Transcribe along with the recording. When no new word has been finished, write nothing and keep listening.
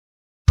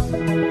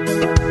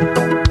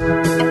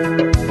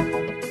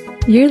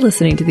You're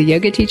listening to the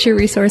Yoga Teacher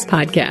Resource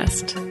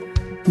Podcast.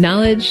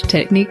 Knowledge,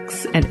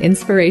 techniques, and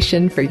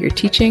inspiration for your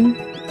teaching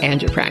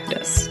and your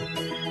practice.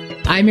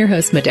 I'm your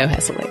host, Mado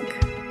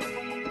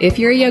Hesselink. If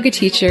you're a yoga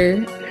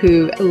teacher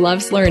who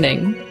loves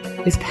learning,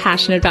 is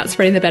passionate about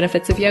spreading the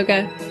benefits of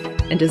yoga,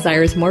 and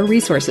desires more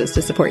resources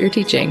to support your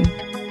teaching,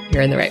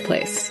 you're in the right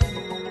place.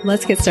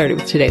 Let's get started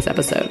with today's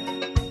episode.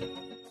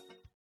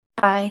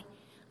 Hi,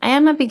 I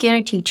am a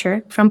beginner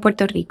teacher from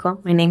Puerto Rico.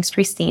 My name's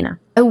Christina.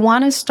 I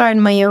want to start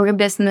my yoga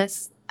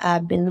business.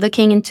 I've been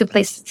looking into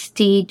places to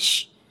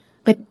teach,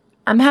 but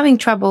I'm having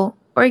trouble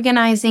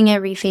organizing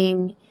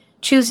everything,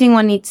 choosing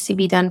what needs to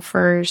be done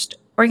first,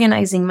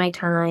 organizing my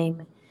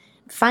time,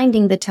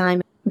 finding the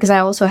time, because I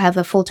also have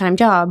a full-time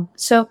job.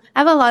 So I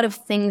have a lot of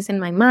things in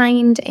my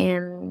mind,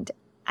 and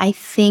I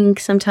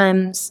think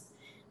sometimes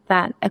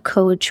that a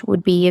coach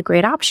would be a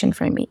great option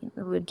for me.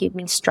 It would give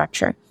me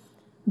structure.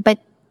 But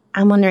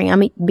I'm wondering,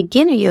 I'm a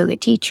beginner yoga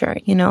teacher,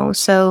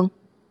 so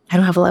I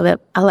don't have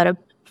a lot of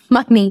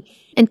money,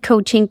 and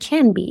coaching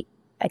can be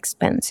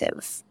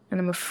expensive. And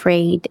I'm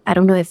afraid, I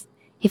don't know if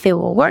it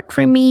will work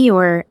for me,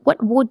 or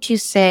what would you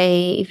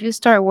say if you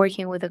start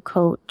working with a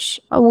coach?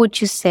 What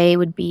would you say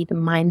would be the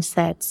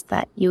mindsets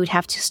that you would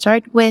have to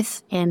start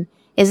with? And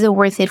is it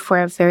worth it for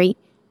a very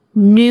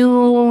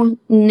new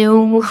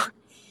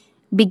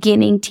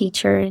beginning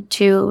teacher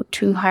to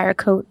hire a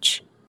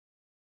coach?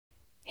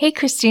 Hey,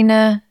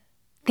 Christina.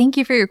 Thank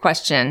you for your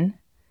question.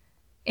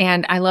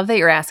 And I love that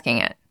you're asking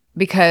it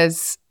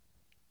because,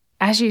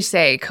 as you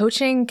say,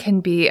 coaching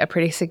can be a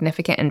pretty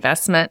significant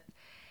investment.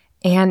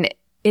 And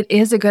it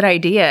is a good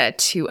idea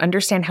to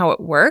understand how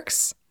it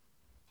works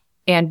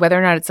and whether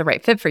or not it's the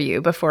right fit for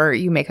you before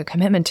you make a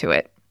commitment to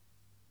it.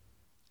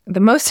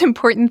 The most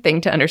important thing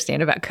to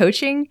understand about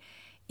coaching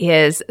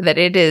is that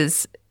it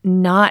is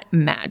not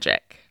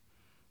magic.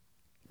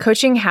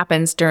 Coaching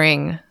happens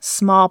during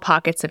small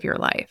pockets of your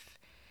life.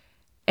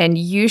 And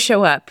you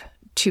show up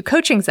to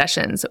coaching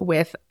sessions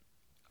with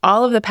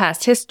all of the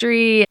past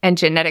history and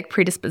genetic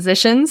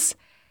predispositions,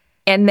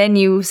 and then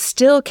you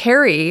still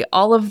carry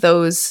all of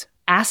those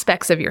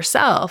aspects of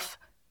yourself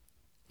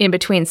in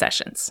between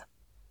sessions.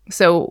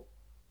 So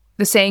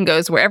the saying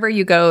goes, wherever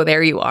you go,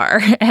 there you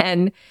are.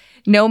 And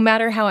no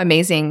matter how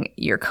amazing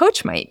your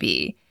coach might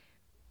be,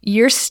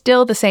 you're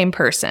still the same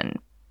person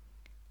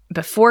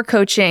before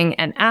coaching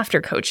and after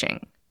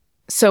coaching.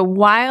 So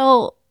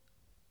while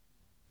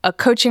a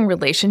coaching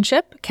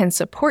relationship can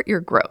support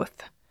your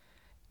growth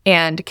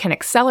and can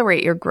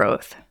accelerate your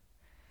growth,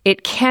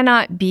 it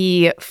cannot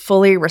be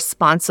fully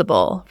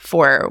responsible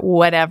for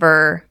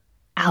whatever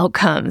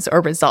outcomes or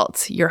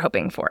results you're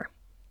hoping for.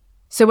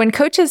 So when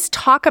coaches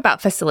talk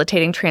about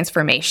facilitating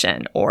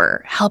transformation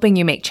or helping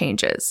you make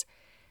changes,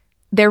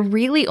 they're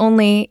really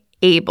only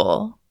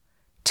able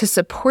to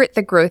support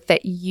the growth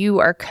that you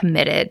are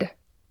committed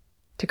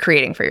to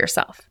creating for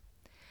yourself.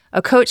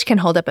 A coach can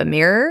hold up a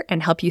mirror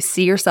and help you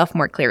see yourself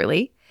more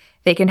clearly.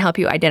 They can help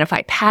you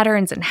identify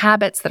patterns and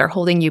habits that are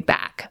holding you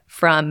back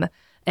from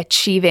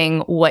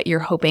achieving what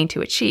you're hoping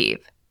to achieve.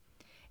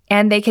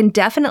 And they can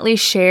definitely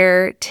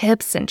share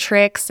tips and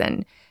tricks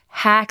and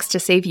hacks to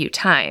save you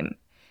time.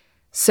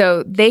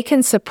 So they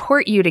can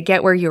support you to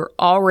get where you're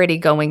already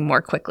going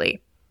more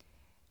quickly.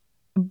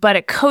 But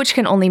a coach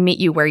can only meet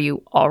you where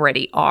you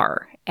already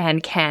are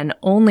and can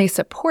only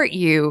support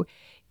you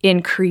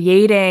in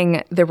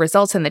creating the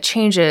results and the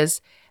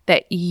changes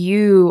that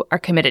you are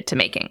committed to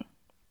making.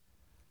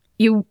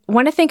 You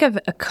want to think of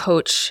a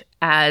coach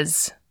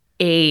as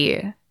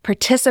a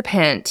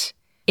participant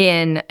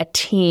in a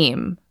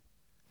team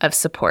of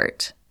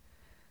support.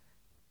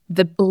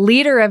 The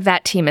leader of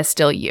that team is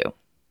still you.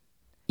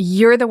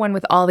 You're the one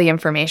with all the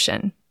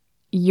information.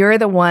 You're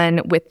the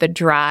one with the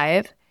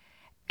drive,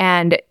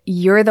 and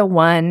you're the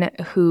one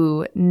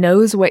who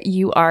knows what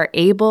you are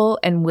able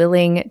and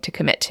willing to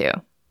commit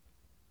to.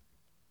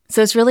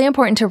 So it's really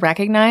important to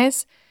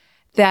recognize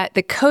that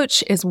the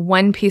coach is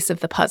one piece of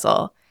the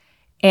puzzle,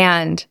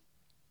 and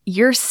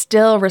you're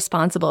still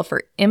responsible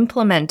for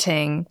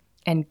implementing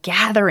and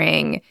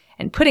gathering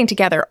and putting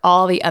together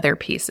all the other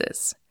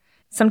pieces.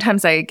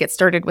 Sometimes I get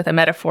started with a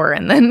metaphor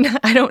and then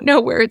I don't know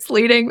where it's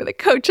leading, but the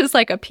coach is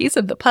like a piece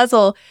of the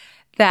puzzle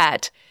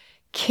that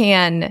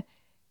can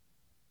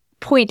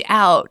point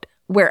out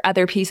where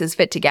other pieces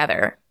fit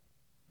together.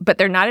 But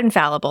they're not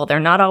infallible,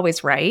 they're not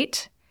always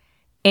right,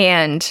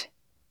 and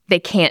they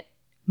can't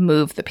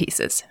move the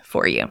pieces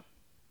for you.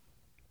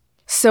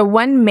 So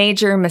one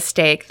major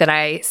mistake that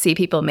I see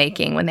people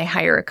making when they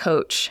hire a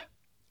coach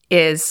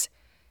is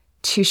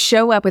to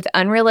show up with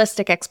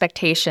unrealistic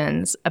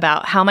expectations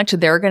about how much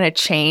they're going to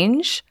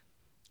change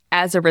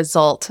as a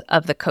result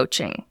of the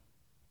coaching,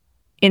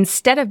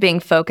 instead of being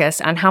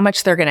focused on how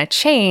much they're going to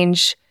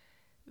change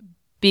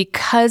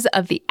because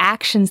of the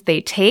actions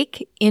they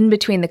take in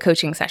between the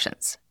coaching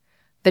sessions.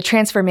 The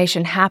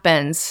transformation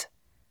happens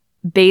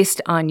based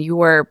on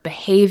your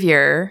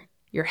behavior,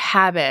 your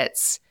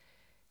habits,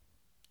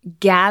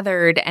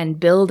 gathered and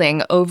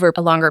building over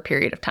a longer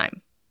period of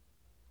time.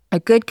 A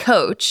good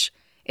coach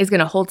is going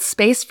to hold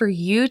space for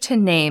you to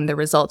name the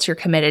results you're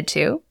committed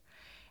to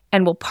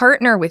and will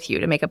partner with you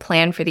to make a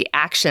plan for the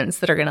actions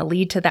that are going to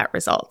lead to that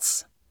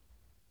results.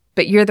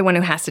 But you're the one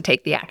who has to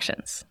take the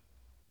actions.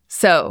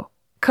 So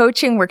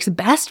coaching works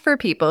best for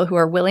people who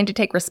are willing to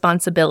take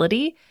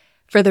responsibility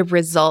for the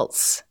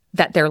results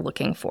that they're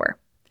looking for.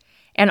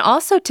 And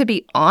also to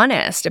be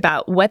honest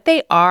about what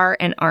they are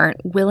and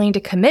aren't willing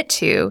to commit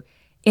to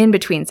in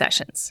between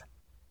sessions.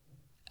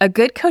 A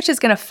good coach is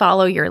going to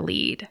follow your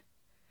lead.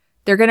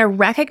 They're going to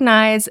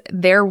recognize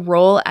their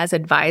role as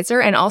advisor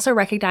and also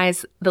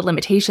recognize the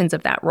limitations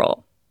of that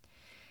role.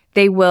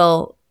 They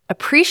will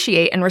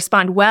appreciate and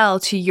respond well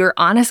to your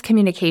honest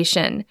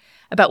communication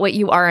about what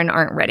you are and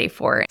aren't ready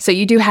for. So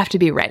you do have to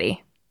be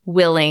ready,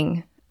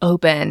 willing,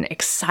 open,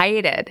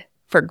 excited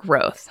for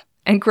growth.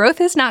 And growth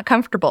is not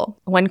comfortable.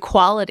 One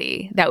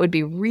quality that would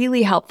be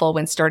really helpful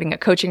when starting a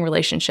coaching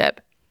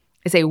relationship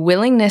is a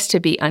willingness to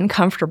be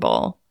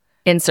uncomfortable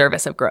in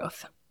service of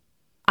growth.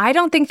 I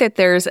don't think that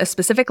there's a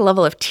specific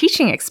level of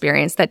teaching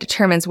experience that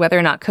determines whether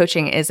or not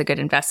coaching is a good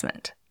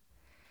investment.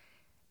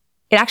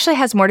 It actually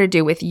has more to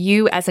do with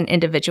you as an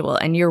individual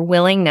and your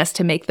willingness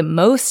to make the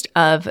most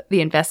of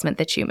the investment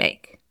that you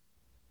make.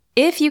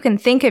 If you can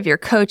think of your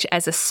coach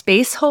as a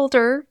space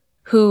holder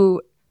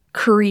who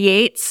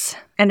creates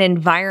an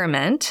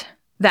environment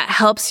that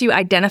helps you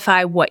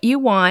identify what you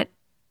want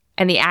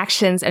and the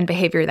actions and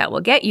behavior that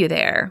will get you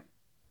there,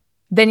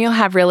 then you'll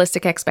have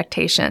realistic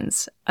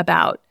expectations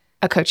about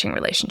a coaching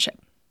relationship.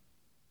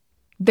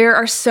 There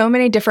are so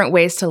many different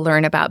ways to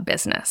learn about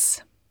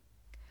business.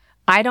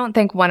 I don't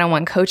think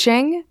one-on-one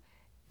coaching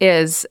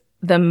is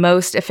the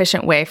most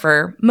efficient way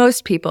for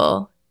most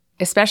people,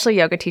 especially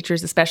yoga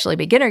teachers, especially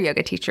beginner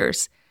yoga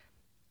teachers,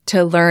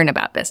 to learn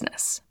about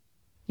business.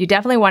 You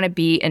definitely want to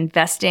be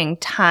investing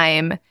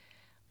time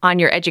on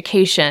your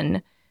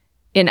education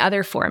in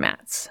other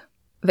formats.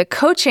 The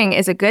coaching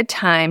is a good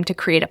time to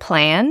create a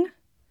plan,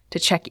 to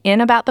check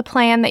in about the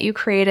plan that you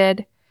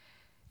created,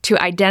 to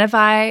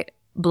identify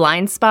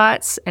blind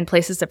spots and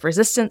places of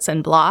resistance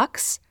and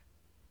blocks,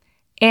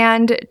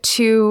 and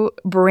to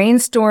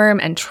brainstorm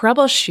and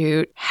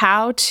troubleshoot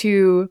how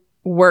to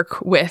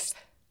work with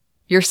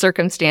your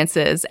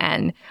circumstances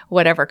and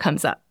whatever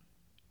comes up.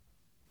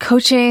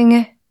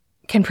 Coaching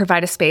can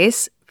provide a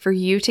space for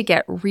you to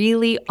get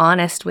really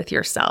honest with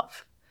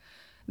yourself.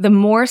 The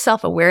more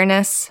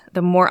self-awareness,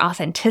 the more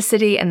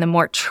authenticity, and the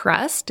more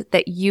trust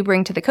that you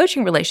bring to the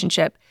coaching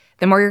relationship,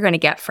 the more you're going to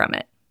get from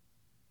it.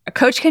 A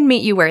coach can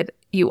meet you where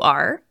you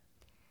are.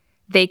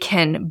 They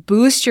can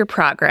boost your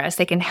progress.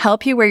 They can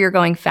help you where you're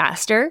going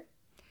faster,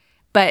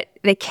 but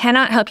they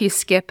cannot help you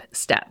skip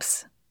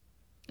steps.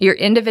 Your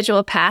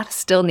individual path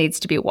still needs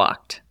to be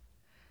walked.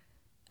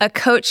 A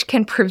coach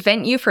can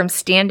prevent you from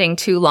standing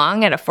too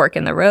long at a fork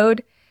in the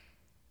road,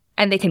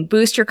 and they can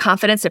boost your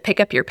confidence to pick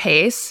up your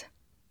pace,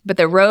 but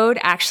the road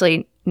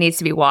actually needs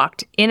to be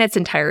walked in its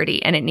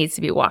entirety, and it needs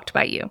to be walked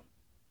by you.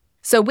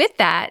 So with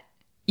that,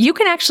 you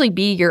can actually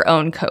be your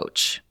own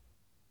coach.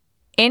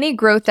 Any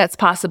growth that's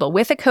possible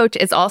with a coach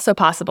is also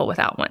possible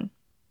without one.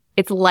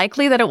 It's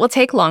likely that it will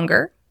take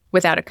longer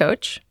without a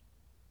coach.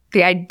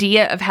 The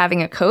idea of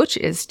having a coach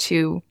is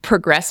to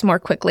progress more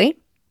quickly.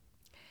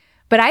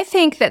 But I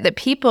think that the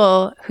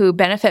people who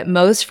benefit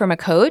most from a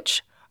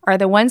coach are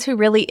the ones who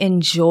really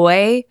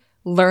enjoy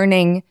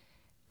learning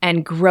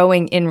and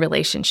growing in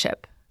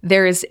relationship.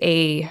 There is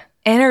a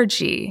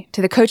energy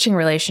to the coaching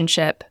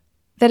relationship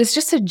that is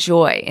just a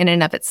joy in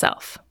and of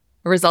itself.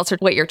 Results are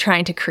what you're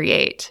trying to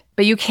create,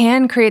 but you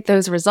can create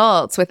those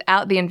results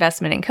without the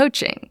investment in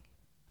coaching.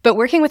 But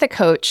working with a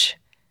coach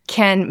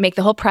can make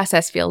the whole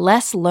process feel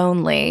less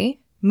lonely,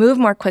 move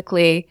more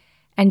quickly,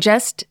 and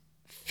just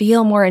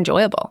feel more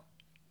enjoyable.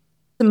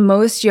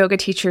 Most yoga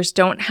teachers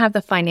don't have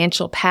the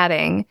financial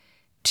padding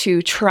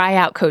to try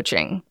out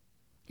coaching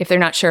if they're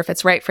not sure if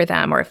it's right for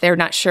them or if they're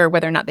not sure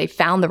whether or not they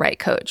found the right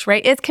coach,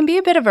 right? It can be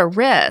a bit of a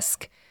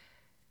risk.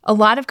 A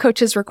lot of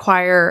coaches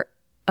require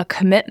a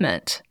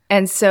commitment.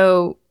 And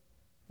so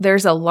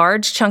there's a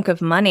large chunk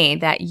of money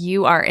that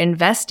you are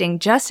investing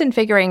just in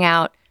figuring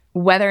out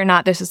whether or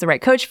not this is the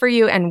right coach for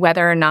you and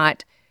whether or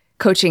not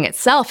coaching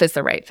itself is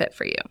the right fit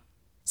for you.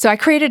 So I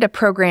created a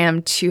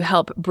program to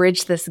help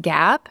bridge this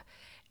gap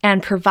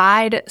and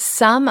provide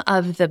some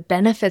of the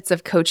benefits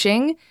of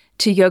coaching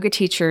to yoga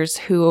teachers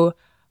who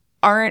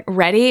aren't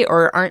ready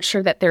or aren't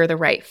sure that they're the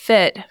right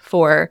fit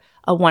for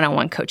a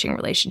one-on-one coaching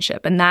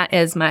relationship. And that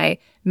is my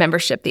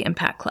membership, the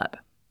Impact Club.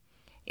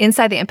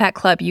 Inside the Impact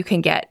Club, you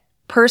can get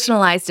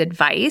personalized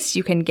advice.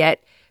 You can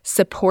get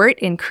support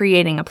in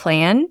creating a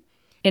plan,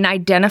 in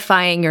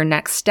identifying your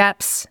next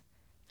steps,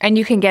 and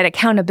you can get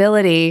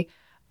accountability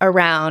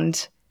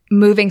around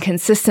moving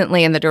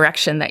consistently in the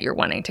direction that you're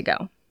wanting to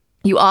go.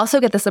 You also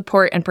get the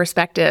support and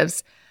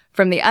perspectives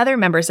from the other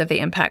members of the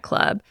Impact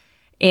Club,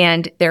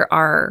 and there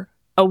are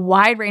a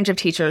wide range of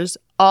teachers,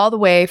 all the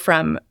way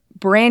from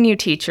brand new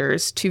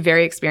teachers to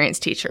very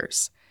experienced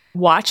teachers.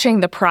 Watching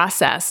the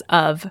process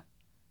of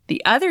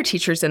the other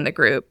teachers in the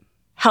group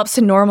helps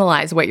to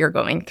normalize what you're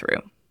going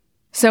through.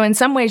 So in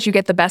some ways, you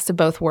get the best of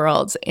both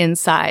worlds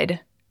inside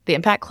the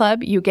Impact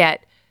Club, you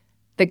get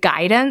the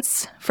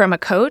guidance from a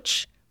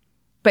coach,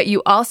 but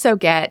you also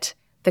get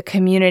the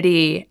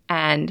community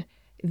and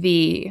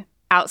the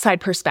outside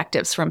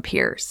perspectives from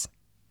peers.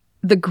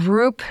 The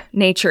group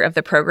nature of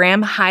the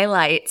program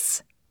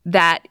highlights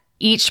that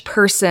each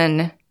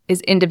person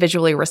is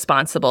individually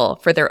responsible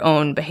for their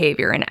own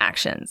behavior and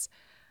actions.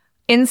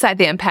 Inside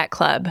the Impact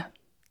Club,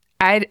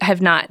 I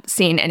have not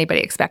seen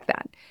anybody expect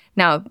that.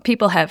 Now,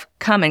 people have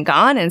come and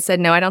gone and said,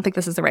 no, I don't think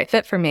this is the right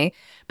fit for me.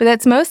 But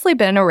that's mostly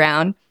been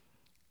around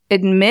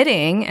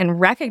admitting and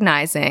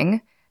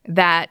recognizing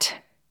that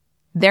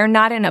they're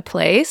not in a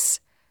place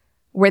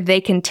where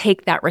they can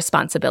take that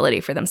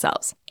responsibility for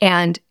themselves.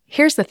 And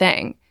here's the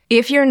thing.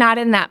 If you're not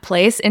in that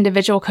place,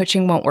 individual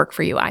coaching won't work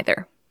for you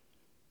either.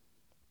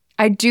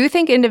 I do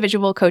think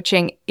individual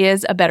coaching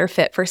is a better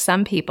fit for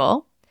some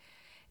people.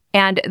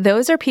 And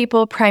those are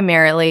people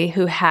primarily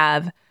who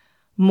have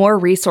more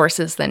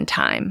resources than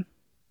time.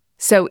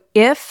 So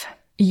if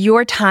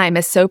your time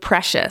is so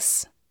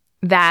precious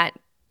that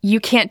you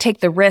can't take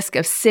the risk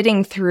of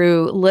sitting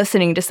through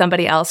listening to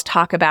somebody else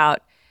talk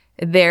about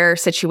their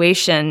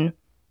situation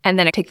and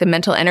then take the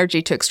mental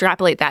energy to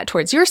extrapolate that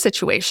towards your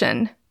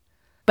situation,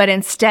 but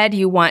instead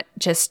you want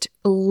just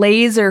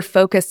laser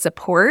focused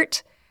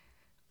support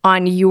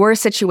on your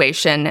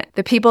situation.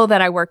 The people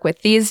that I work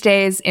with these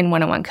days in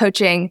one-on-one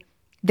coaching,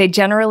 they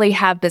generally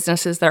have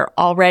businesses that are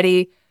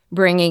already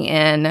bringing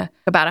in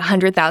about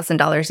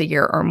 $100,000 a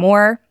year or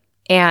more,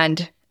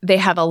 and they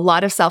have a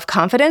lot of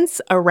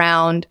self-confidence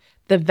around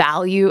the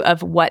value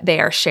of what they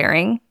are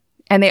sharing.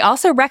 And they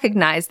also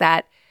recognize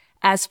that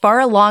as far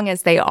along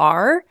as they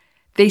are,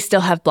 they still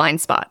have blind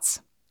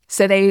spots.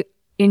 So they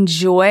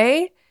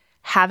enjoy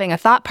having a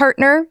thought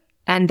partner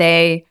and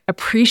they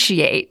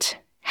appreciate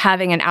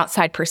having an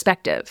outside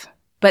perspective.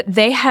 But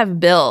they have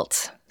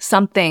built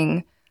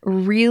something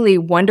really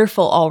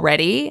wonderful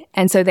already.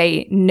 And so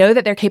they know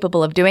that they're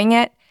capable of doing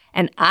it.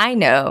 And I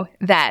know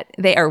that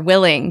they are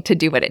willing to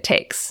do what it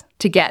takes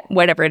to get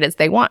whatever it is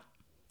they want.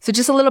 So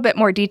just a little bit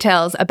more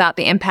details about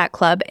the Impact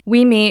Club.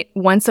 We meet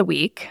once a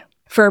week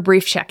for a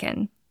brief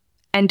check-in.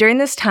 And during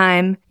this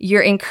time,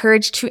 you're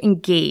encouraged to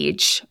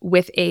engage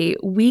with a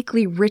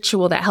weekly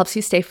ritual that helps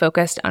you stay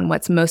focused on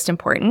what's most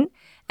important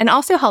and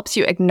also helps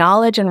you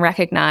acknowledge and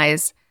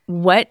recognize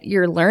what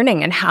you're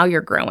learning and how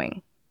you're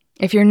growing.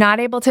 If you're not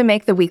able to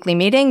make the weekly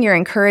meeting, you're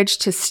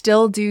encouraged to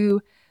still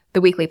do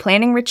the weekly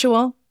planning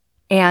ritual,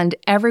 and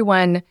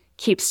everyone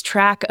keeps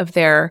track of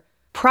their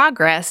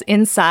progress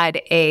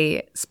inside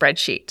a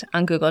spreadsheet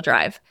on Google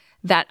Drive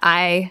that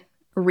I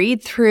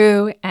read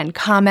through and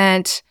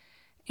comment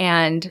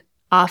and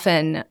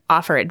often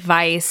offer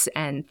advice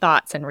and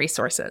thoughts and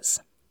resources.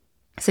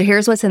 So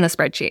here's what's in the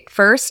spreadsheet.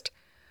 First,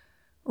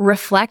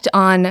 reflect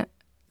on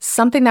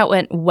something that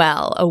went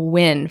well, a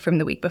win from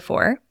the week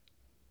before.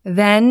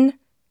 Then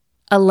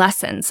a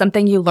lesson,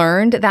 something you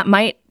learned that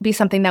might be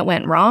something that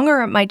went wrong,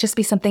 or it might just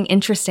be something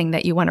interesting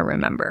that you want to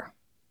remember.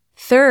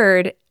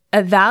 Third,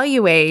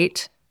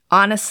 evaluate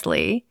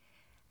honestly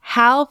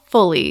how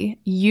fully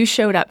you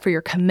showed up for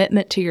your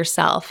commitment to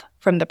yourself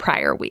from the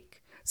prior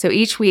week. So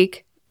each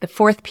week, the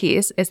fourth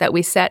piece is that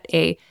we set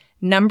a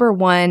number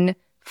one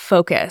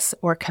focus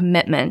or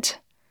commitment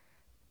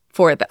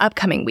for the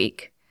upcoming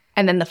week.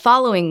 And then the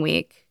following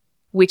week,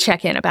 we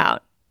check in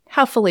about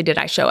how fully did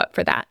I show up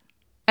for that.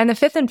 And the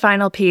fifth and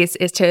final piece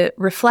is to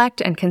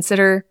reflect and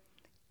consider,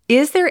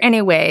 is there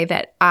any way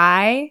that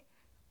I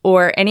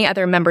or any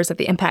other members of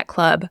the Impact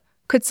Club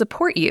could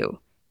support you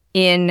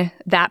in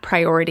that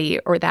priority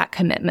or that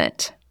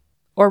commitment,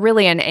 or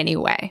really in any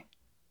way?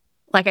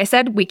 Like I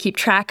said, we keep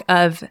track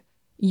of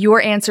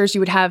your answers.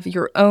 You would have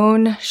your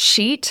own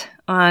sheet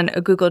on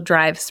a Google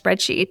Drive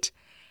spreadsheet,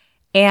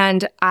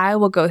 and I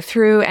will go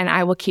through and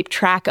I will keep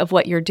track of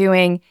what you're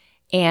doing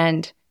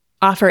and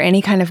offer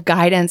any kind of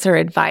guidance or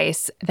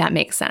advice that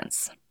makes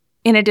sense.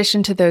 In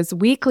addition to those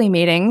weekly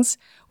meetings,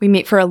 we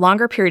meet for a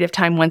longer period of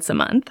time once a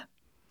month,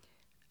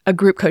 a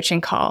group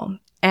coaching call,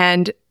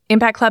 and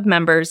Impact Club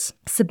members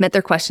submit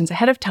their questions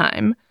ahead of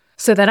time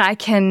so that I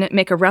can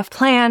make a rough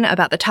plan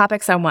about the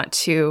topics I want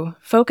to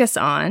focus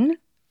on.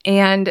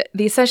 And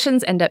these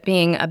sessions end up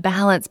being a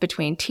balance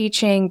between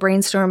teaching,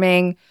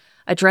 brainstorming,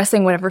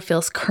 addressing whatever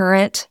feels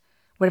current,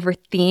 whatever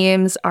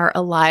themes are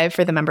alive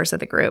for the members of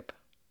the group.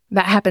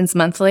 That happens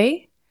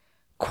monthly.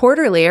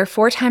 Quarterly, or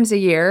 4 times a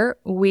year,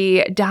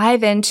 we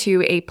dive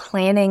into a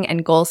planning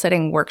and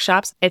goal-setting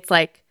workshops. It's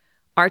like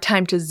our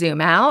time to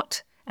zoom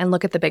out and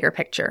look at the bigger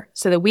picture.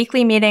 So the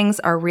weekly meetings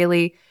are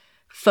really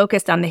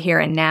focused on the here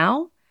and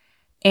now.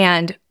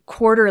 And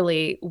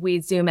quarterly, we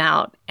zoom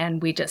out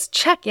and we just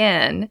check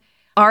in.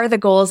 Are the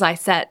goals I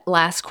set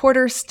last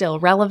quarter still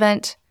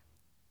relevant?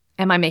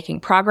 Am I making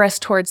progress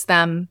towards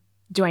them?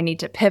 Do I need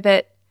to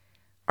pivot?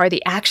 Are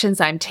the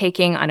actions I'm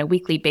taking on a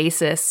weekly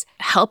basis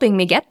helping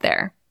me get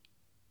there?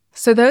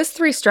 So those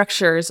 3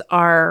 structures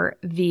are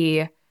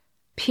the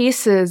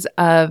pieces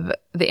of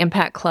the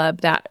Impact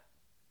Club that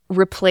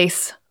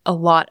replace a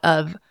lot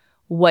of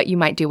what you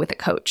might do with a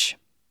coach.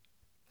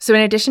 So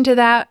in addition to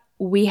that,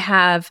 we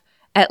have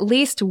at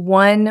least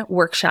one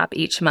workshop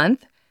each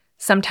month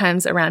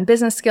sometimes around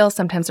business skills,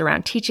 sometimes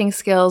around teaching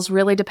skills,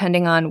 really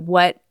depending on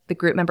what the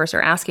group members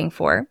are asking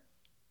for.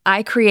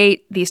 I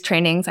create these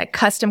trainings, I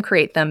custom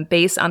create them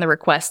based on the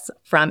requests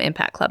from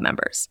Impact Club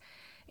members.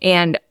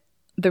 And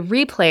the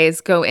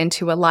replays go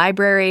into a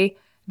library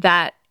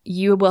that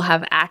you will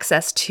have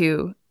access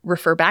to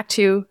refer back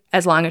to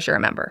as long as you're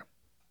a member.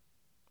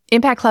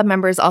 Impact Club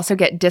members also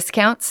get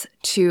discounts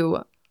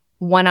to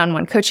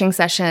one-on-one coaching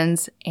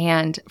sessions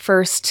and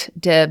first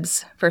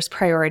dibs, first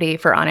priority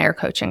for on-air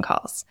coaching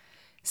calls.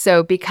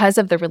 So because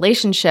of the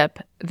relationship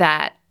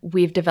that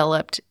we've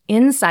developed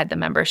inside the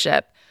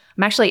membership,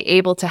 I'm actually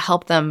able to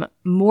help them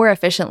more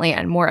efficiently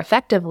and more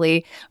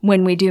effectively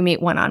when we do meet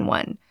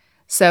one-on-one.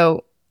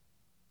 So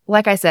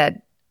like I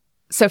said,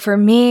 so for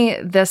me,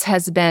 this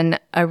has been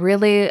a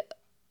really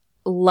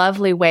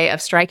lovely way of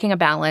striking a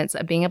balance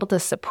of being able to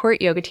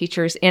support yoga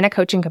teachers in a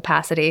coaching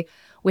capacity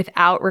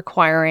without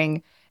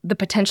requiring the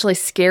potentially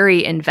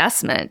scary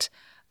investment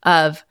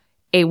of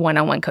a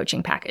one-on-one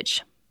coaching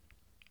package.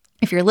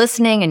 If you're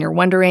listening and you're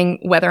wondering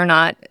whether or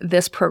not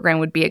this program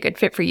would be a good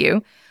fit for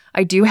you,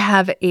 I do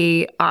have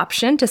an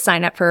option to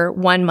sign up for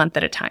 1 month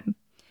at a time.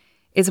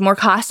 It's more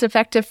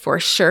cost-effective for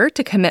sure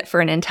to commit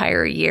for an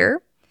entire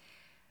year.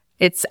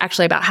 It's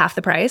actually about half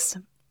the price,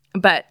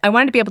 but I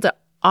wanted to be able to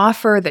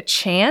offer the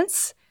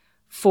chance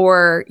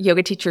for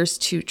yoga teachers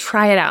to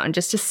try it out and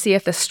just to see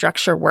if the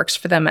structure works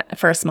for them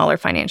for a smaller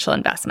financial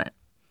investment.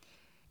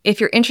 If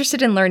you're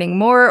interested in learning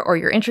more or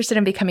you're interested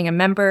in becoming a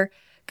member,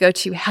 go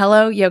to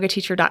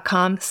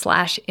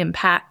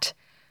helloyogateacher.com/impact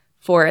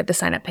for the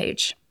sign-up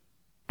page.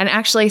 And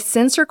actually,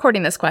 since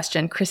recording this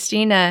question,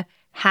 Christina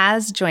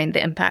has joined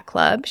the Impact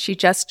Club. She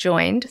just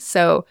joined,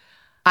 so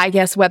I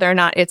guess whether or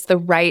not it's the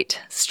right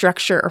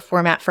structure or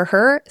format for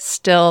her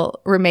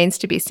still remains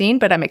to be seen,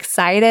 but I'm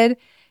excited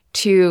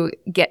to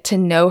get to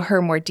know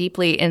her more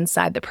deeply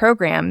inside the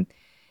program,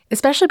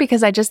 especially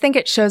because I just think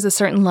it shows a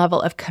certain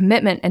level of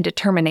commitment and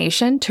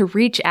determination to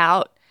reach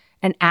out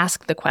and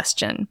ask the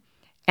question.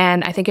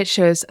 And I think it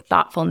shows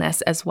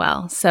thoughtfulness as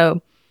well.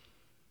 So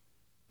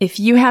if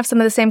you have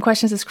some of the same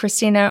questions as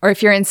Christina, or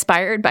if you're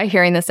inspired by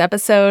hearing this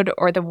episode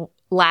or the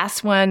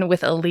last one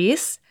with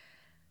Elise,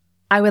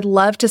 I would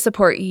love to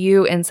support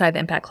you inside the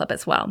Impact Club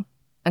as well.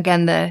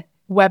 Again, the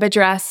web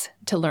address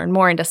to learn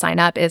more and to sign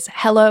up is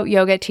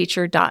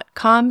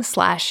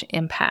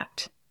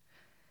helloyogateacher.com/impact.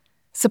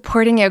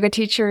 Supporting yoga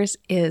teachers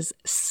is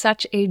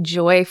such a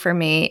joy for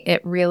me.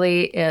 It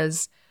really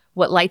is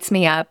what lights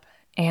me up,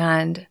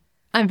 and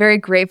I'm very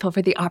grateful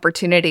for the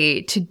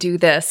opportunity to do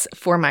this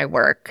for my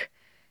work.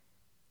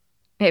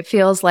 It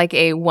feels like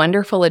a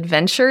wonderful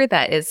adventure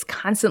that is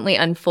constantly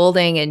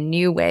unfolding in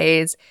new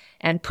ways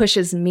and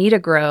pushes me to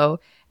grow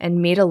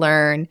and me to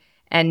learn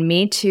and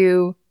me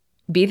to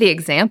be the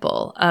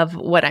example of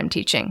what I'm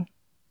teaching.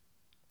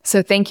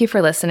 So thank you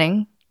for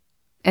listening,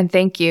 and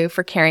thank you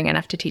for caring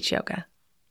enough to teach yoga.